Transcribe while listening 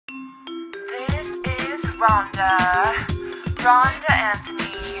Rhonda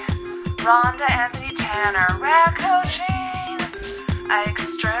Anthony Tanner, R.A.T coaching. I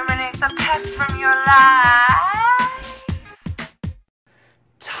exterminate the pests from your life.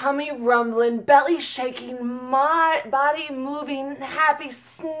 Tummy rumbling, belly shaking, body moving, happy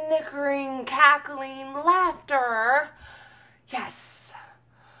snickering, cackling, laughter. Yes.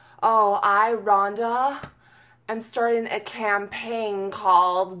 Oh, I, Rhonda, am starting a campaign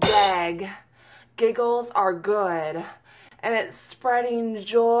called GAG. Giggles are good. And it's spreading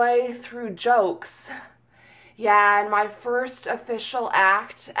joy through jokes. Yeah, and my first official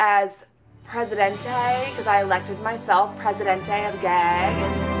act as Presidente, because I elected myself Presidente of GAG,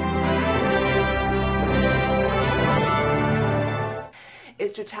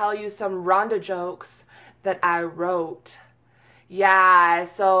 is to tell you some Rhonda jokes that I wrote. Yeah,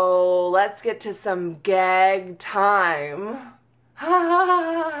 so let's get to some gag time.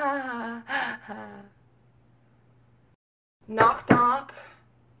 Knock, knock.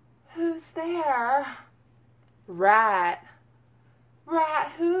 Who's there? Rat.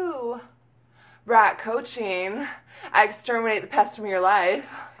 Rat who? Rat coaching. I exterminate the pest from your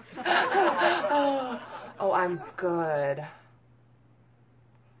life. Oh, I'm good.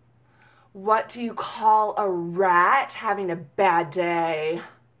 What do you call a rat having a bad day?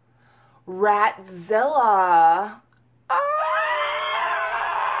 Ratzilla.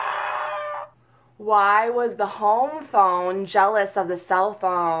 Why was the home phone jealous of the cell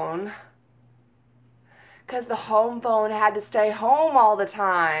phone? 'Cause the home phone had to stay home all the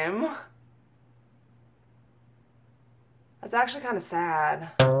time. That's actually kind of sad.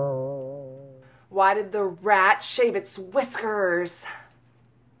 Why did the rat shave its whiskers?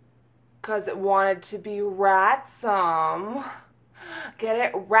 'Cause it wanted to be ratsome. Get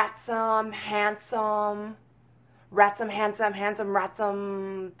it? Ratsome, handsome. Ratsome, handsome, handsome,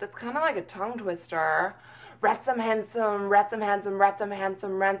 ratsome. That's kind of like a tongue twister. Ratsome, handsome, ratsome, handsome, ratsome,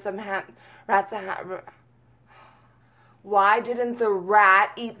 handsome, ratsome. Why didn't the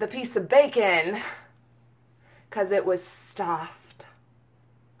rat eat the piece of bacon? 'Cause it was stuffed.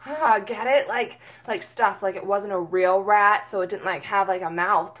 Get it? Like stuffed. Like it wasn't a real rat, so it didn't like have like a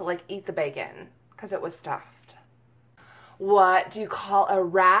mouth to like eat the bacon. 'Cause it was stuffed. What do you call a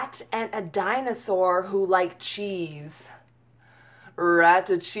rat and a dinosaur who like cheese?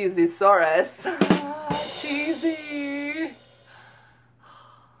 Rat-a-cheesy-saurus. Cheesy.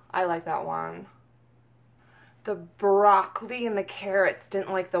 I like that one. The broccoli and the carrots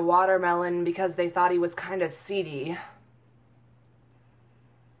didn't like the watermelon because they thought he was kind of seedy.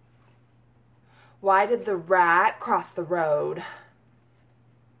 Why did the rat cross the road?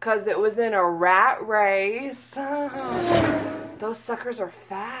 'Cause it was in a rat race. Those suckers are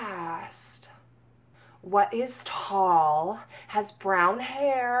fast. What is tall, has brown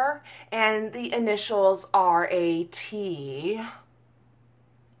hair, and the initials R.A.T?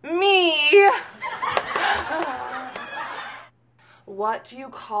 Me! What do you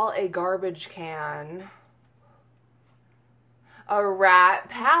call a garbage can? A rat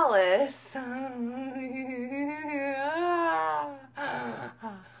palace.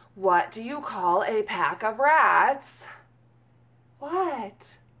 What do you call a pack of rats?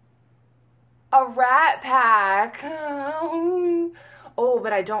 What? A rat pack. Oh,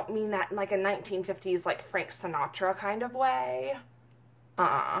 but I don't mean that in like a 1950s like Frank Sinatra kind of way.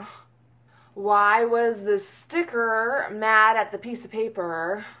 Why was the sticker mad at the piece of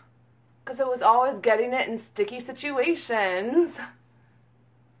paper? 'Cause it was always getting it in sticky situations.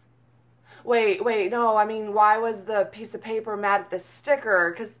 Wait, no, I mean, why was the piece of paper mad at the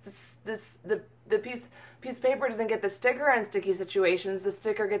sticker? 'Cause the piece of paper doesn't get the sticker in sticky situations. The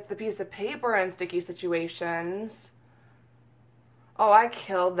sticker gets the piece of paper in sticky situations. Oh, I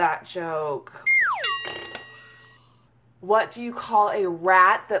killed that joke. What do you call a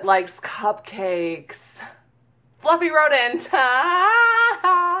rat that likes cupcakes? Fluffy rodent.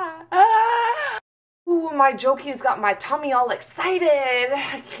 Ooh, my jokey's got my tummy all excited.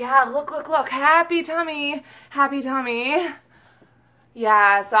 Yeah, look. Happy tummy. Happy tummy.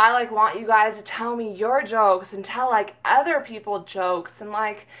 Yeah, so I like want you guys to tell me your jokes and tell like other people jokes and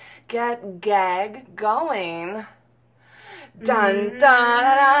like get gag going. Dun dun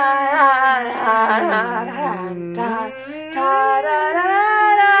dun dun dun dun.